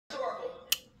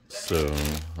So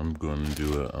I'm going to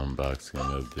do an unboxing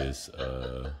of this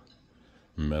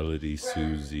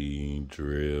Melodysusie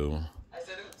drill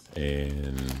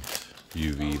and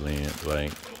UV lamp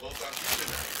light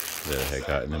that I had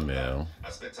got in the mail.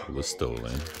 It was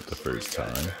stolen the first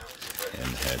time and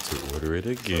had to order it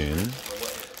again.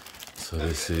 So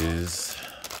this is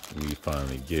me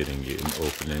finally getting it and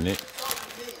opening it.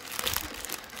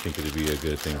 I think it'd be a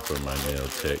good thing for my nail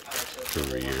tech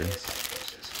career,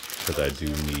 because I do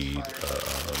need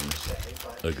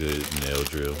a good nail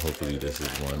drill. Hopefully this is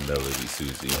one.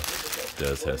 Melodysusie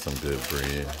does have some good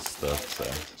brand stuff, so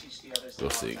we'll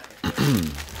see.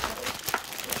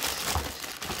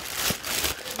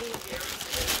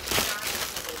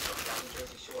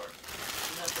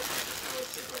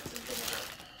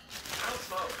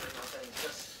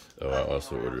 Oh, I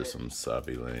also ordered some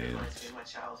Sabiland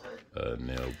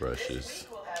nail brushes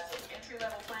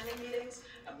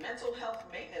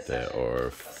that are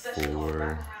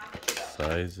 4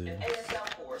 sizes.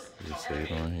 Does it say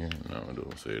it on here? No, it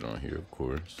don't say it on here, of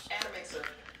course.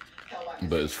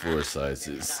 But it's 4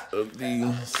 sizes of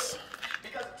these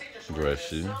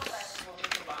brushes.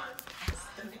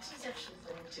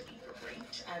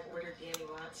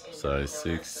 Size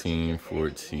 16,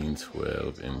 14,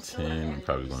 12, and 10. I'm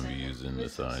probably going to be using the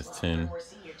size 10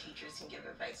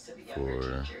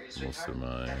 for most of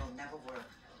my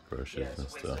brushes and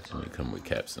stuff. And they come with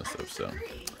caps and stuff, so.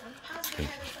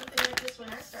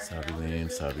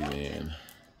 Sabiland.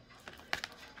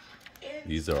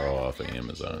 These are all off of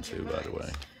Amazon too, by the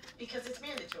way. Because it's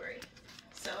mandatory.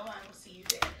 So I will see you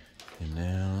there. And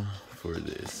now for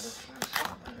this.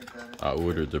 I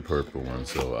ordered the purple one,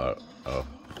 so I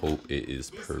hope it is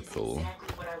purple.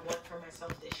 Exactly what I want for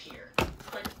myself this year.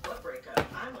 Like what breakup?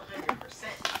 I'm 100%.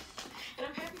 And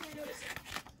I'm happy they're noticing.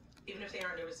 Even if they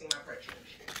aren't noticing my part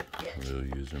change. Real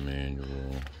user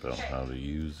manual about how to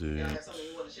use it. Have something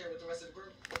you want to share with the rest of the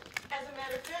group? As a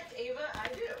matter of fact, Ava, I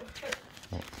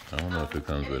do. I don't know if it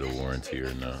comes with a warranty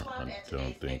or not. I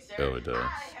don't think. Oh, it does. I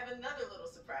have another little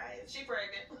surprise. She's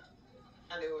pregnant.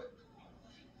 I knew it.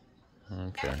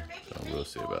 Okay, so we'll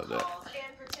see about that.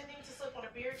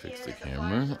 Fix the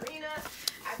camera.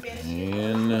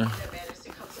 And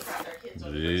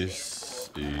this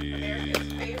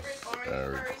is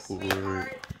our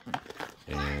cord.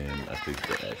 And I think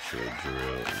the actual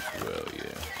drill as well,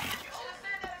 yeah.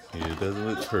 Yeah, it doesn't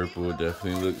look purple, it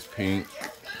definitely looks pink.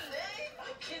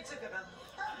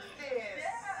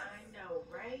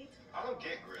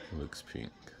 It looks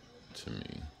pink to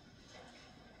me.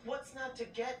 What's not to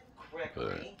get,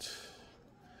 Gregory? But,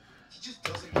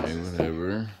 okay,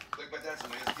 whatever.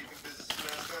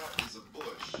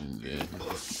 And then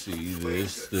let's see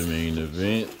this, the main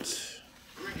event.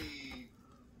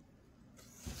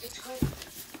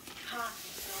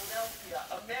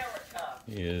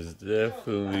 Yes,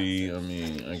 definitely. I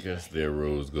mean, I guess their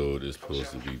rose gold is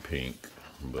supposed to be pink,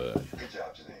 but. Good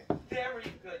job, Janine.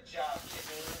 Very good job,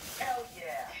 Janine. Hell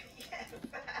yeah.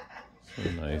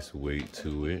 Some nice weight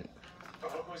to it.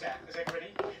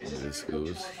 This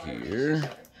goes here.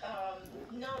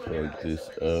 Plug this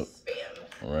up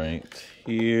right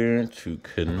here to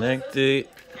connect it.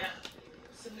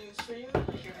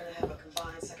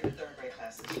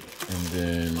 And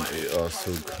then it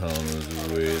also comes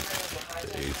with the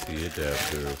AC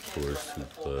adapter, of course, to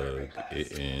plug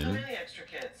it in.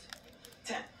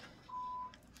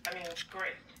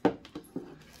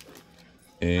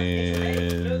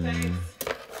 And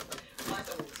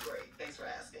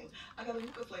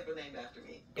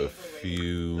a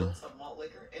few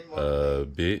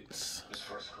bits,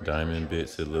 diamond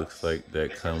bits, it looks like,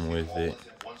 that come with it.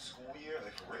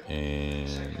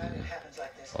 And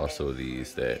also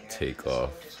these that take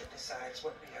off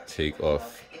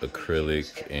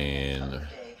acrylic and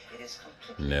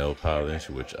nail polish,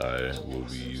 which I will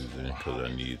be using because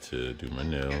I need to do my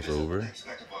nails over.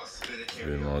 It's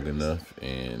been long enough,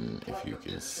 and if you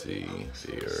can see,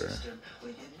 they are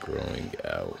growing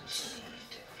out.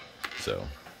 So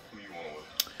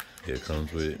it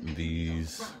comes with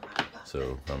these.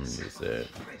 So how many is that?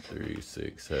 3,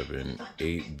 6, 7,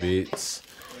 8 bits.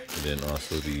 And then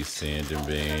also these sanding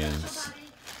bands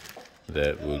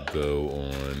that would go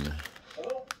on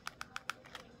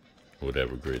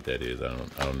whatever grid that is. I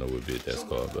don't know what bit that's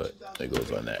called, but it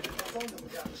goes on that.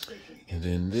 And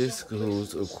then this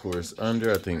goes, of course,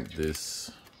 under. I think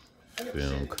this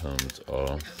film comes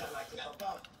off.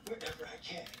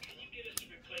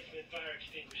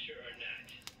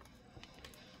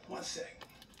 One sec.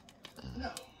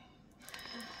 No.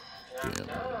 Damn.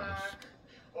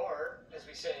 Or, as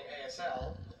we say in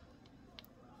ASL,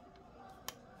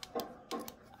 but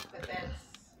that's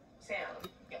sound.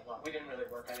 Get lost. We didn't really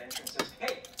work on entrances.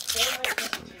 Hey, for my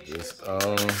presentation, Just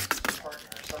partner,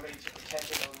 somebody to pretend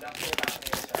to know nothing about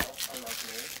ASL, unlike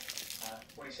me.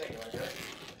 What do you say? You want to do it?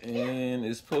 and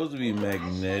it's supposed to be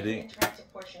magnetic,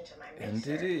 and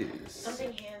it is.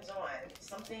 Something hands-on.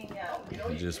 Something.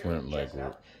 It just went like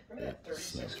it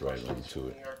snaps right onto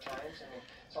it.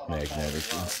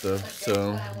 Magnetic and stuff.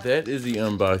 So that is the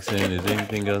unboxing. Is there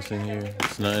anything else in here?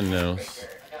 There's nothing else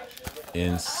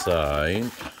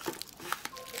inside.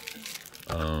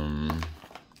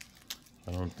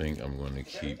 I don't think I'm going to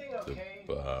keep the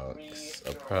box.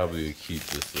 I'll probably keep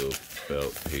this little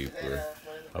felt paper.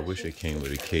 I wish it came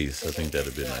with a case. I think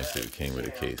that'd be nice if it came with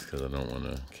a case, because I don't want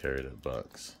to carry the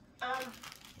box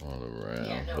all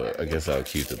around. But I guess I'll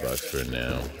keep the box for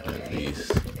now, at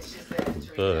least.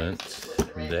 But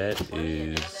that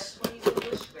is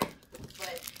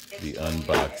the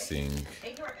unboxing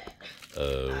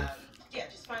of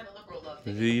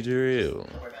the drill.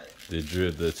 The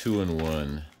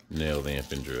 2-in-1 nail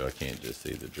lamp and drill. I can't just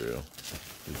say the drill.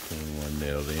 The 2-in-1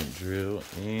 nail lamp drill.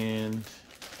 And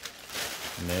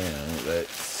now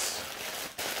let's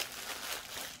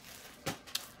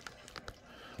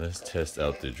test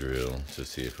out the drill to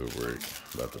see if it works.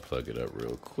 About to plug it up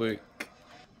real quick.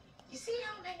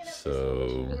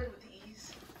 So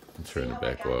turn it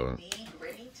back on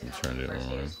and turn it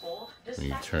on. When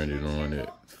you turn it on, it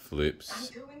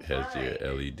flips. It has your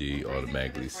LED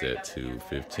automatically set to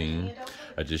 15.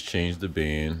 I just changed the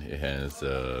band. It has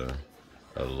a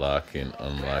lock and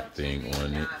unlock thing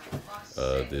on it.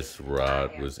 This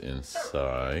rod was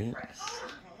inside.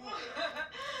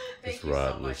 This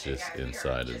rod was just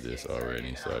inside of this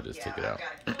already, so I just took it out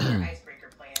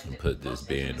and put this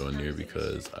band on there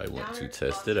because I want to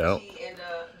test it out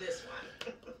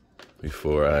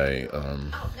before I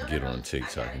get on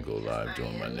TikTok and go live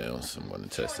doing my nails. I'm going to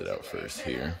test it out first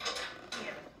here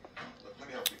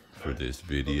for this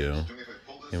video,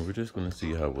 and we're just going to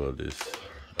see how well this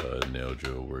nail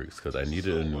drill works, because I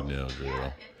needed a new nail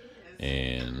drill,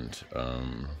 and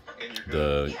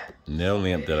the nail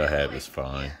lamp that I have is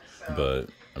fine, but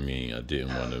I mean, I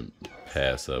didn't want to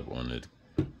pass up on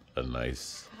a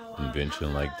nice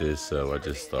invention like this, so I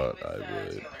just thought I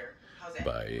would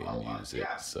buy it and use it.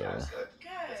 So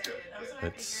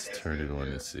let's turn it on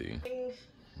and see.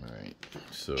 Alright,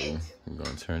 so I'm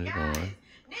going to turn it on.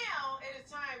 Now it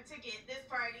is time to get this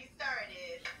party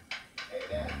started.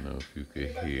 I don't know if you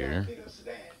could hear.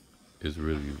 It's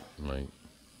really like,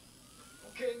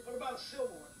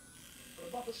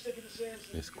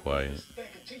 it's quiet.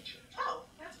 Oh,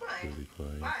 that's fine. Really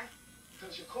quiet. Why?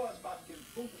 Because your car's about to get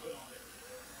boot put on it.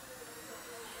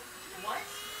 What?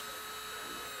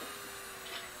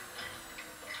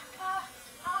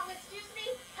 Excuse me?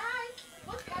 Hi.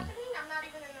 What's happening? I'm not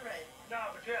even in the red. No,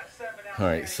 but you have 7 hours.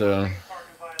 Alright, so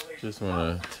just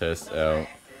want to test out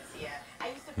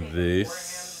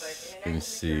this and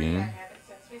see.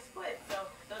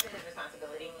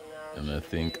 And I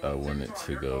think I want it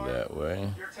to go that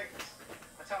way.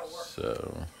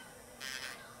 So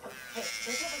Hey,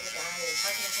 don't you have like a guy in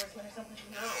parking enforcement or something?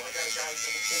 No, I got a guy in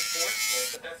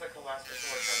enforcement, but that's like the last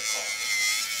resort kind of call.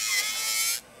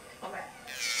 Oh my God,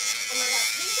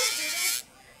 please don't do this.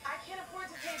 I can't afford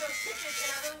to pay those tickets,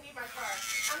 and I really need my car.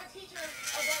 I'm a teacher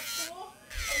of that school,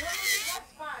 and let me do that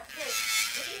spot. Hey,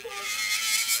 the Eagles,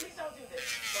 please don't do this.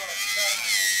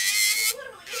 It's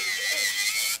literally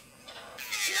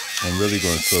I'm really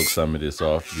going to soak some of this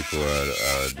off before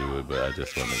I do it, but I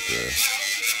just wanted to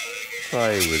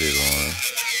try it with it on.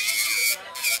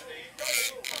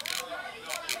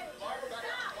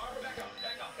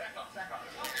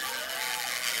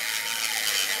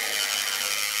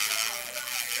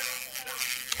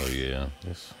 Oh yeah,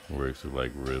 this works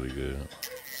like really good.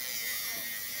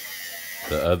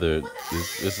 The other,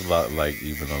 it's a lot, like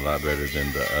even a lot better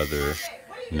than the other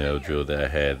nail drill that I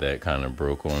had that kind of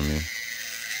broke on me.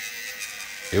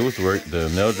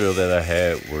 The nail drill that I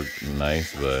had worked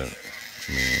nice, but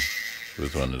I mean, it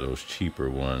was one of those cheaper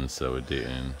ones, so it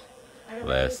didn't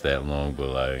last that long, but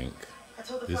like,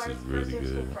 this is really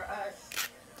good.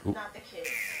 Oop.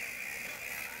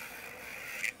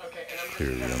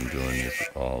 Clearly I'm doing this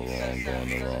all wrong, going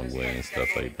the wrong way and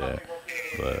stuff like that,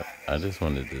 but I just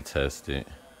wanted to test it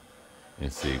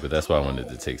and see. But that's why I wanted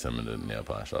to take some of the nail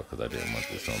polish off, because I didn't want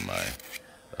this on my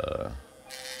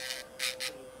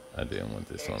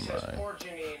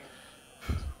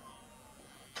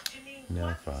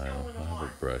nail file. I have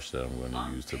a brush that I'm going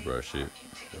to use to brush it.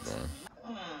 Hold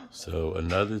on. So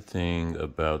another thing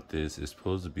about this, is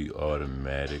supposed to be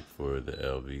automatic for the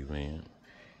LV lamp,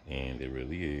 and it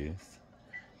really is.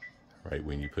 Right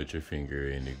when you put your finger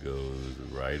in, it goes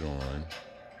right on,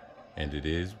 and it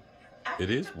is It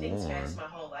is warm. Fast my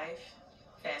whole life.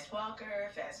 Fast walker,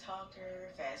 fast talker,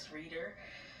 fast reader.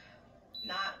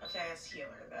 Not a fast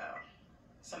healer though.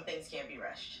 Some things can't be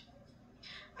rushed.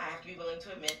 I have to be willing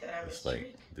to admit that I missed it's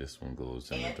like this one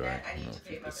glows in the dark. I don't know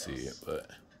if you can see it,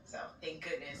 but so thank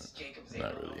goodness Jacob was able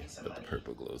not really. But the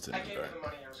purple glows in the dark. I gave her the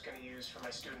money I was going to use for my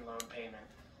student loan payment.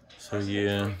 So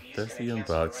yeah, that's the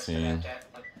unboxing.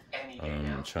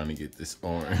 I'm trying to get this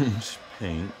orange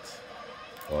paint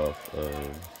off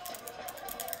of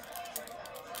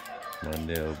my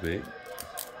nail bit.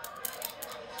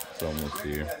 It's almost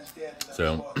here.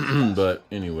 So, but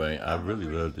anyway, I really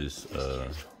love this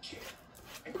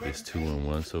this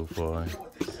 2-in-1 so far.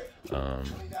 I'm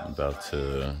about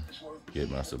to get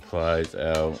my supplies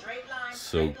out,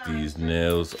 soak these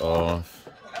nails off,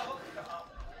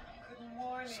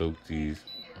 soak these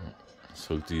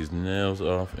nails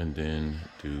off, and then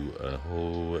do a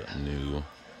whole new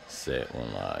set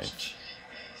on live.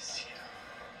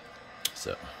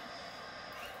 So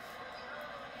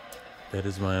that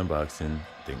is my unboxing.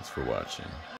 Thanks for watching.